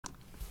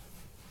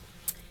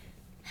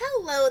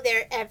Hello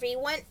there,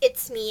 everyone.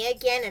 It's me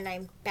again, and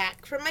I'm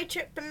back from my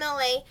trip from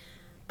LA.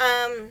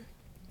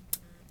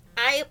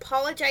 I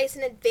apologize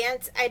in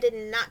advance. I did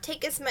not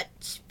take as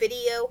much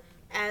video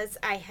as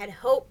I had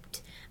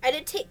hoped. I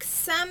did take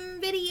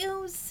some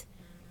videos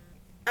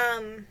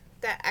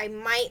that I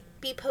might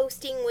be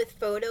posting with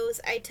photos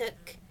I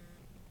took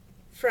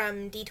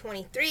from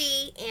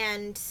D23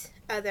 and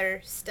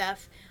other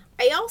stuff.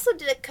 I also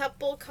did a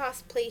couple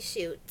cosplay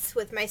shoots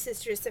with my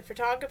sister as a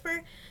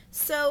photographer,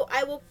 so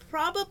I will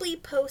probably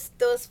post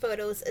those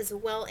photos as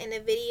well in a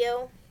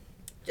video.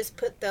 Just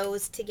put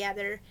those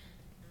together.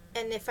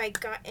 And if I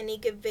got any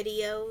good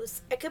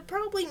videos, I could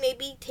probably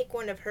maybe take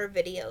one of her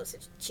videos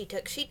that she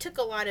took. She took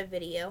a lot of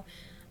video.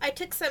 I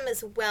took some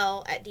as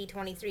well at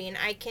D23, and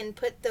I can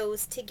put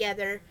those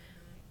together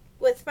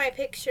with my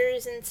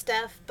pictures and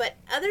stuff. But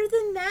other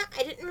than that,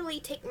 I didn't really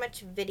take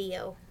much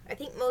video. I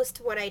think most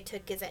of what I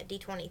took is at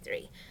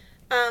D23.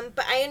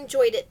 But I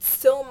enjoyed it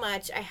so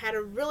much. I had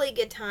a really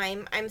good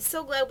time. I'm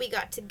so glad we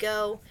got to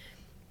go.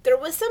 There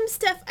was some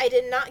stuff I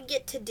did not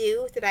get to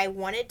do that I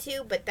wanted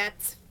to, but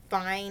that's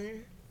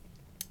fine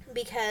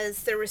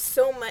because there was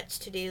so much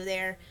to do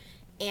there.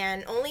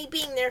 And only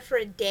being there for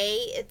a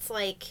day, it's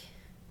like,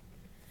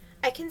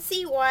 I can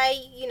see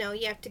why, you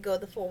have to go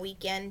the full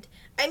weekend.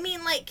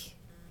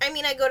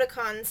 I go to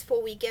cons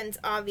full weekends,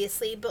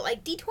 obviously, but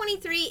like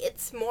D23,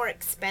 it's more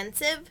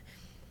expensive.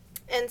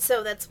 And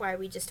so that's why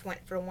we just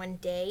went for one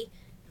day.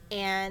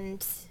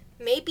 And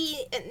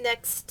maybe in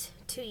next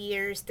 2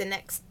 years, the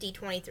next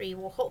D23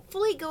 will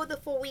hopefully go the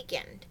full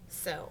weekend.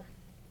 So,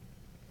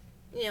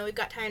 we've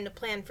got time to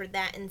plan for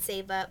that and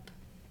save up.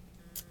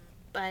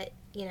 But,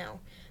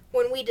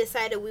 when we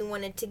decided we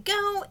wanted to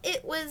go,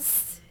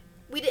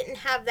 we didn't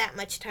have that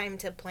much time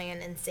to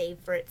plan and save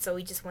for it, so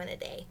we just went a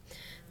day.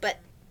 But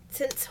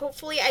since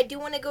hopefully I do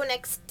want to go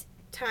next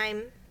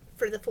time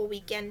for the full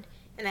weekend,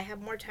 and I have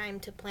more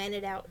time to plan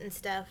it out and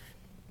stuff.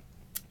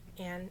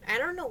 And I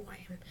don't know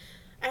why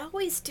I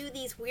always do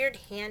these weird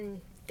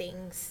hand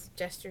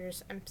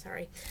gestures. I'm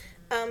sorry.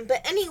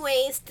 But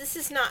anyways, this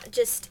is not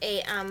just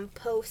a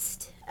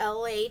post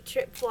LA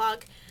trip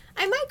vlog.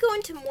 I might go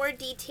into more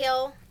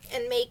detail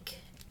and make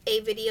a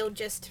video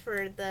just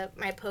for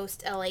my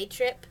post LA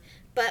trip.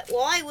 But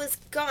while I was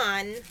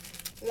gone,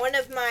 one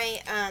of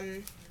my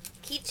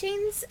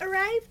keychains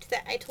arrived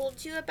that I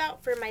told you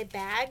about for my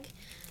bag.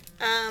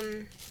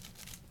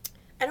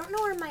 I don't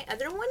know where my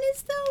other one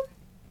is, though.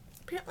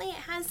 Apparently it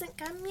hasn't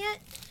come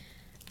yet.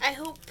 I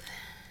hope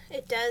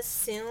it does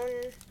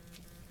soon.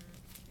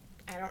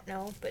 I don't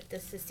know, but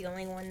this is the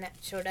only one that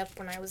showed up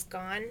when I was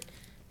gone.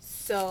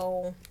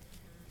 So,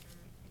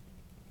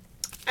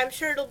 I'm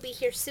sure it'll be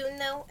here soon,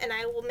 though, and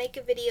I will make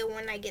a video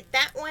when I get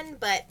that one,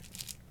 but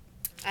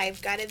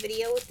I've got a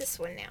video with this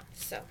one now,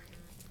 so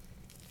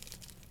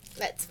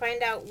let's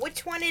find out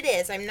which one it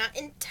is. I'm not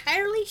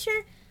entirely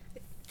sure. I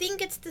think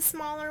it's the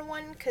smaller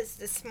one because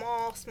the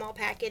small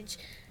package,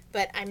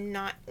 but I'm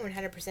not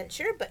 100%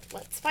 sure, but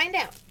let's find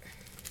out.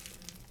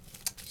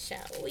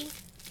 Shall we?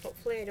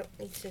 Hopefully I don't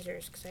need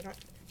scissors because I don't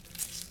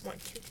want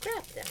to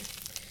grab them.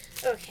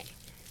 Okay.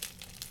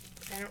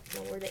 I don't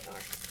know where they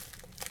are.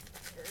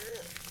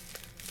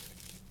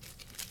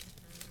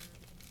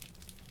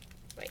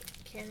 Wait,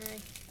 can I?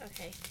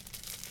 Okay.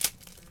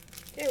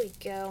 There we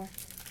go.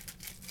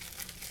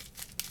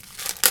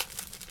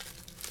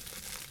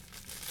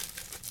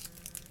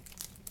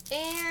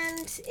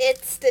 And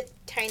it's the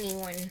tiny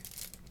one,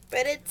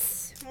 but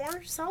it's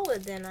more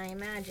solid than I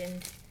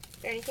imagined.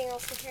 Is there anything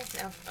else in here?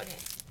 No? Okay.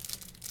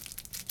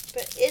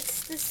 But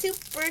it's the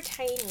super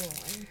tiny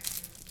one.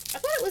 I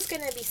thought it was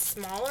going to be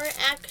smaller,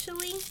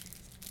 actually,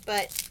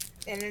 but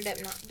it ended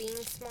up not being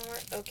smaller.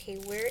 Okay,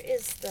 where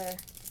is the...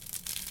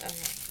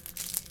 Okay.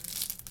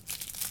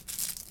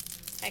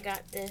 I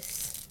got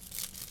this,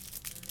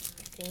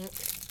 I think.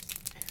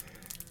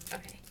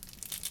 Okay.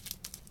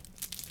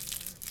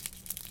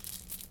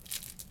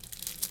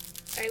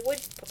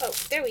 Oh,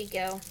 there we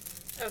go.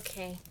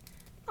 Okay.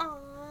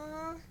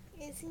 Aww,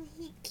 isn't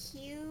he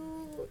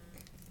cute?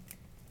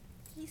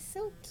 He's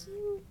so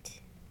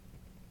cute.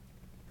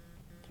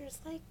 There's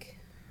like,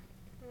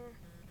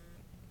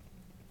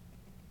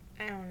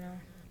 I don't know.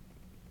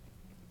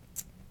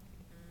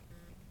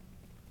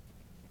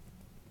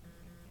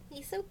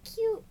 He's so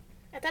cute.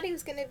 I thought he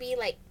was gonna be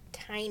like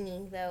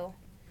tiny though,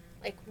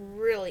 like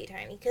really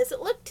tiny, because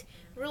it looked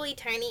really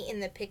tiny in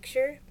the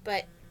picture,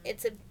 but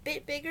it's a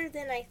bit bigger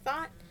than I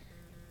thought.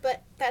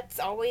 But that's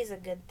always a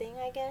good thing,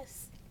 I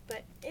guess.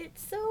 But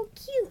it's so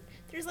cute.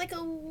 There's like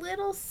a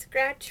little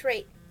scratch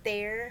right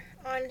there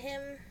on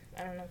him.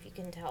 I don't know if you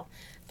can tell,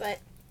 but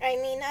I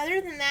mean,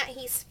 other than that,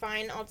 he's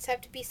fine. I'll just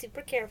have to be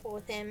super careful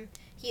with him.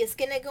 He is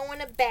gonna go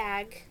in a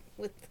bag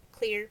with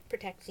clear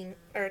protection.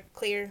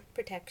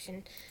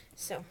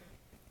 So,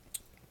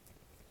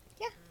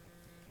 yeah,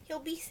 he'll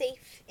be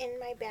safe in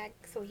my bag,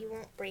 so he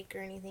won't break or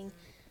anything.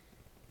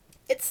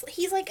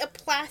 He's like a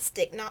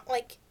plastic, not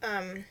like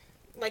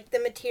the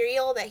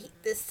material that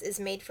this is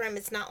made from.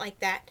 It's not like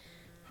that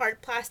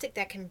hard plastic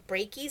that can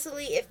break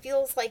easily. It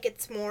feels like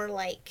it's more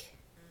like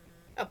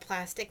a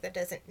plastic that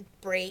doesn't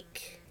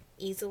break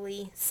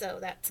easily, so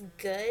that's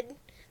good.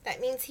 That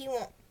means he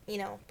won't,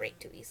 break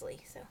too easily,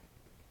 so.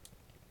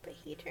 But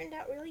he turned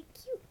out really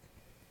cute.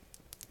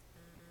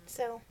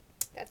 So,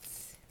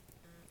 that's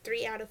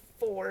 3 out of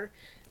 4.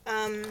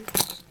 I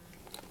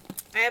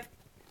have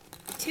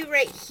 2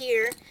 right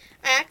here.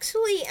 I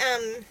actually,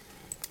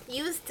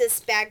 used this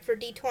bag for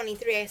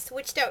D23. I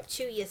switched out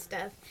Chuya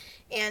stuff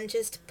and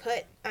just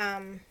put,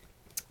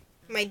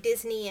 my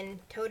Disney and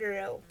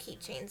Totoro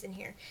keychains in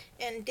here.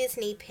 And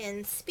Disney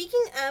pins.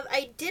 Speaking of,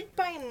 I did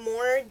buy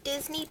more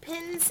Disney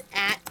pins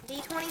at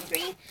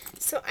D23,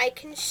 so I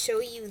can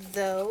show you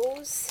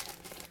those.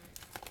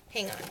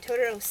 Hang on,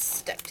 Totoro's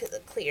stuck to the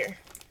clear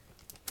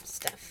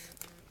stuff.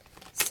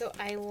 So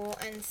I will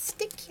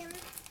unstick him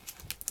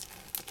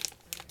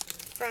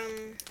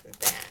from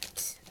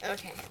that.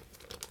 Okay.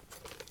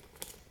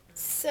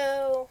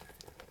 So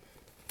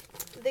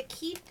the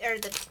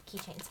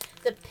keychains.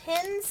 The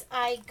pins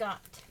I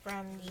got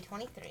from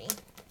D23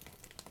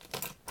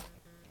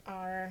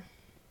 are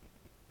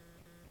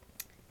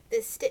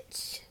this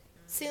Stitch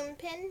Zoom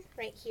pin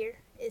right here.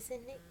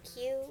 Isn't it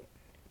cute?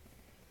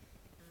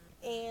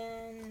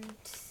 And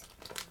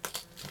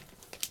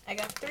I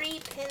got 3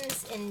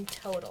 pins in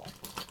total.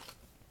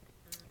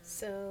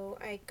 So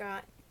I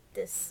got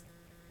this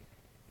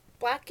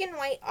black and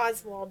white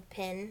Oswald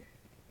pin.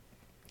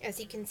 As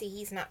you can see,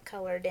 he's not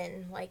colored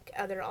in like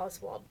other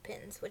Oswald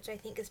pins, which I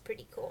think is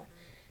pretty cool.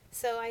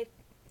 So I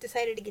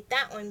decided to get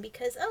that one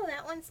because, oh,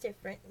 that one's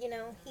different.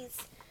 He's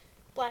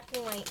black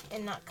and white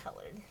and not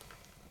colored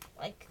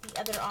like the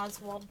other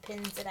Oswald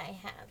pins that I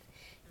have.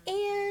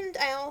 And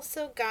I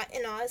also got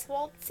an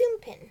Oswald Zoom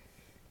pin.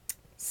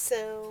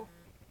 So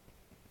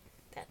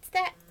that's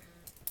that.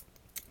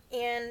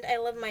 And I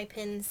love my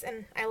pins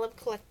and I love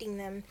collecting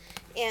them.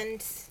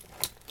 And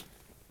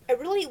I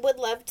really would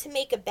love to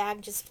make a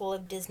bag just full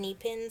of Disney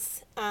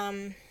pins.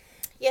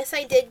 Yes,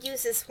 I did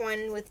use this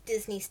one with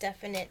Disney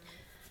stuff in it.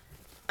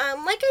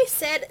 Like I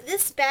said,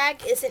 this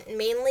bag isn't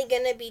mainly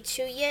going to be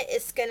Chuya.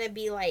 It's going to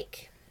be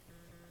like,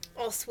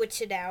 I'll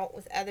switch it out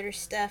with other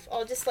stuff.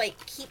 I'll just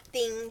like keep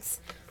things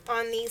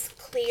on these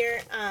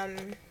clear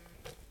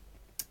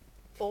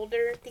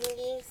folder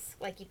thingies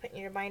like you put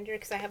in your binder,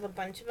 because I have a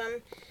bunch of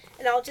them.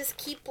 And I'll just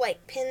keep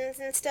like pins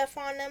and stuff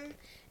on them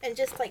and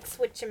just like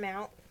switch them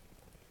out,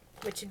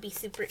 which would be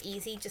super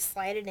easy. Just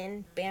slide it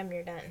in, bam,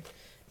 you're done.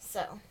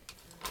 So,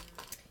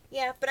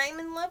 yeah, but I'm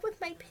in love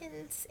with my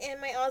pins and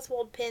my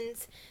Oswald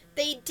pins.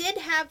 They did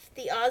have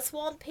the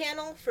Oswald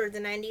panel for the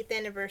 90th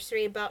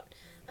anniversary about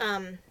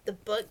the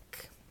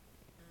book.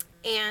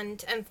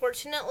 And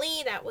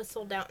unfortunately, that was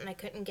sold out and I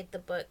couldn't get the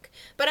book.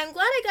 But I'm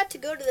glad I got to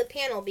go to the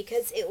panel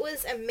because it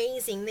was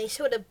amazing. They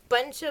showed a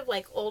bunch of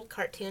like old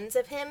cartoons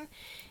of him.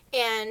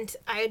 And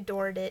I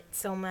adored it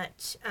so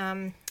much.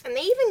 And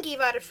they even gave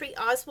out a free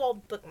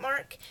Oswald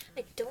bookmark.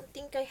 I don't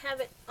think I have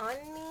it on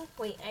me.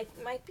 Wait, it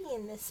might be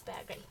in this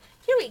bag. Right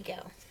here we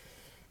go.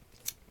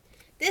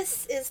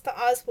 This is the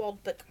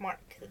Oswald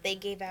bookmark that they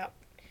gave out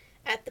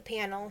at the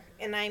panel.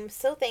 And I'm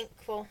so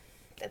thankful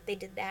that they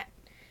did that.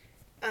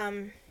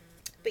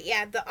 But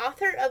yeah, the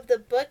author of the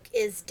book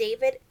is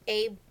David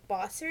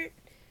Bossert.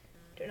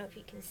 Don't know if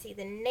you can see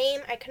the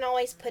name. I can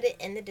always put it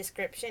in the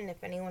description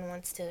if anyone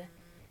wants to,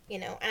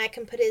 and I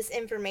can put his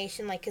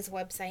information, like his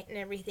website and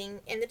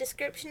everything, in the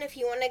description if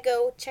you want to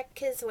go check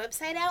his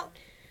website out.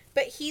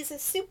 But he's a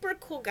super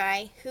cool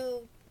guy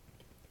who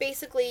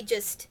basically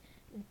just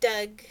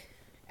dug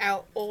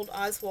out old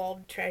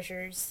Oswald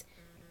treasures.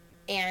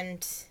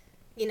 And,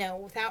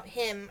 without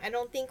him, I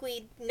don't think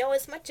we'd know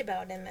as much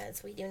about him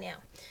as we do now.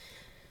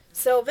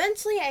 So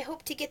eventually I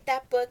hope to get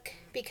that book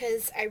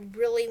because I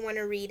really want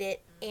to read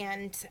it.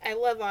 And I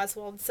love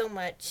Oswald so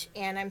much.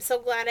 And I'm so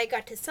glad I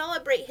got to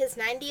celebrate his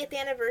 90th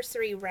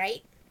anniversary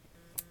right.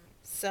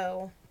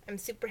 So I'm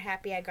super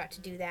happy I got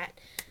to do that.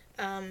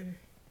 I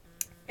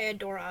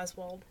adore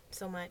Oswald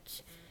so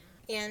much.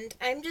 And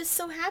I'm just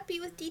so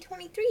happy with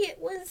D23. It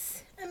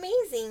was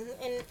amazing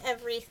and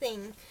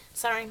everything.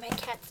 Sorry, my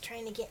cat's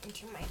trying to get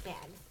into my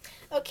bag.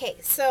 Okay,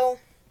 so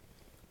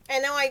I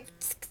know I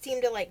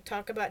seem to like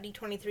talk about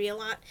D23 a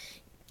lot.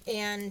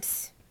 And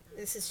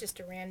this is just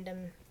a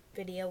random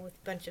video with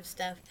a bunch of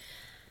stuff.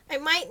 I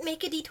might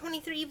make a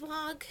D23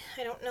 vlog.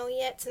 I don't know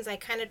yet since I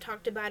kind of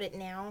talked about it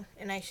now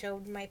and I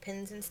showed my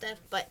pins and stuff.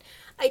 But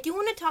I do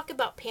want to talk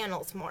about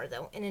panels more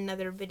though in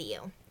another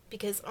video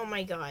because oh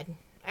my god.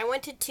 I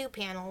went to 2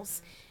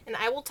 panels and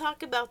I will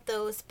talk about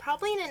those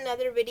probably in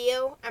another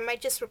video. I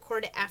might just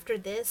record it after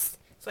this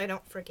so I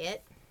don't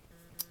forget.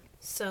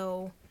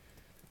 So,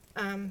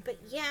 but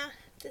yeah,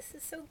 this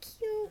is so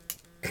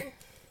cute.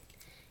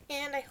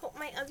 And I hope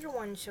my other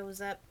one shows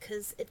up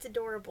because it's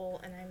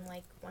adorable and I'm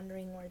like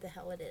wondering where the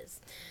hell it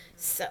is.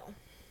 So,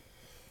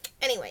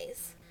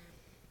 anyways,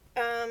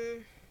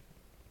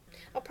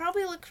 I'll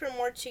probably look for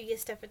more Chuya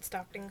stuff at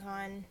Stockton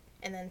Con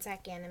and then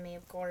Sac Anime,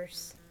 of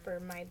course, for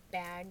my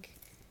bag.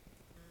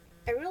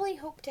 I really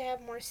hope to have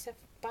more stuff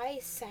by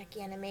Sac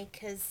Anime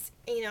because,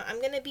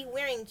 I'm going to be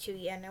wearing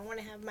Chuya and I want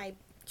to have my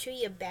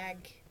Chuya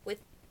bag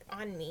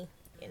on me,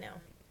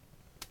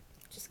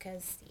 just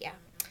because, yeah.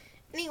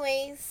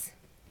 Anyways,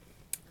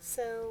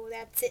 so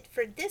that's it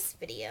for this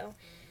video.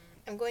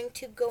 I'm going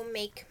to go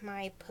make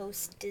my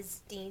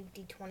post-Disney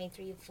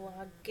D23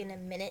 vlog in a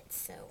minute,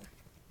 so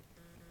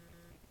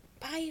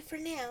bye for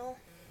now.